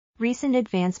Recent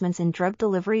advancements in drug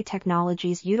delivery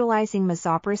technologies utilizing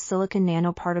Mesoporous Silica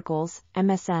Nanoparticles,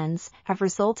 MSNs, have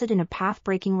resulted in a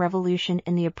path-breaking revolution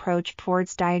in the approach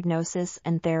towards diagnosis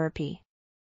and therapy.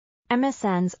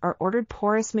 MSNs are ordered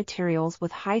porous materials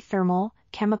with high thermal,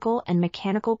 chemical and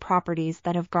mechanical properties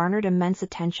that have garnered immense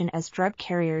attention as drug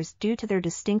carriers due to their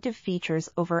distinctive features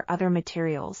over other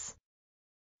materials.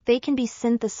 They can be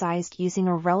synthesized using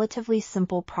a relatively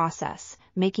simple process,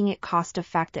 making it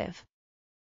cost-effective.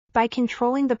 By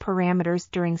controlling the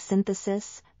parameters during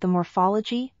synthesis, the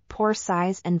morphology, pore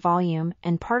size and volume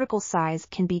and particle size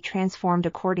can be transformed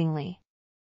accordingly.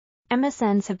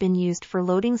 MSNs have been used for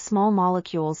loading small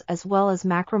molecules as well as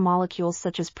macromolecules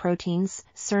such as proteins,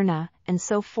 siRNA, and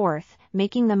so forth,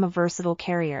 making them a versatile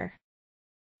carrier.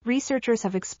 Researchers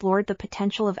have explored the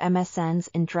potential of MSNs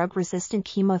in drug-resistant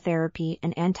chemotherapy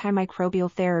and antimicrobial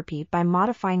therapy by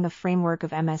modifying the framework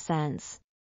of MSNs.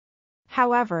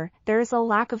 However, there is a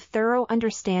lack of thorough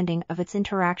understanding of its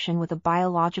interaction with a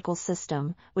biological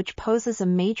system, which poses a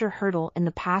major hurdle in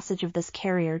the passage of this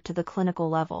carrier to the clinical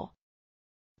level.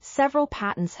 Several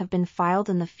patents have been filed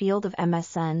in the field of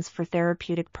MSNs for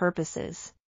therapeutic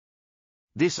purposes.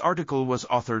 This article was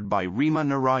authored by Reema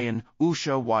Narayan,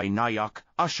 Usha Y. Nayak,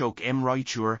 Ashok M.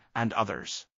 Raichur, and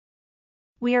others.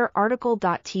 We are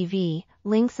RTCLTV,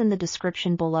 links in the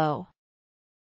description below.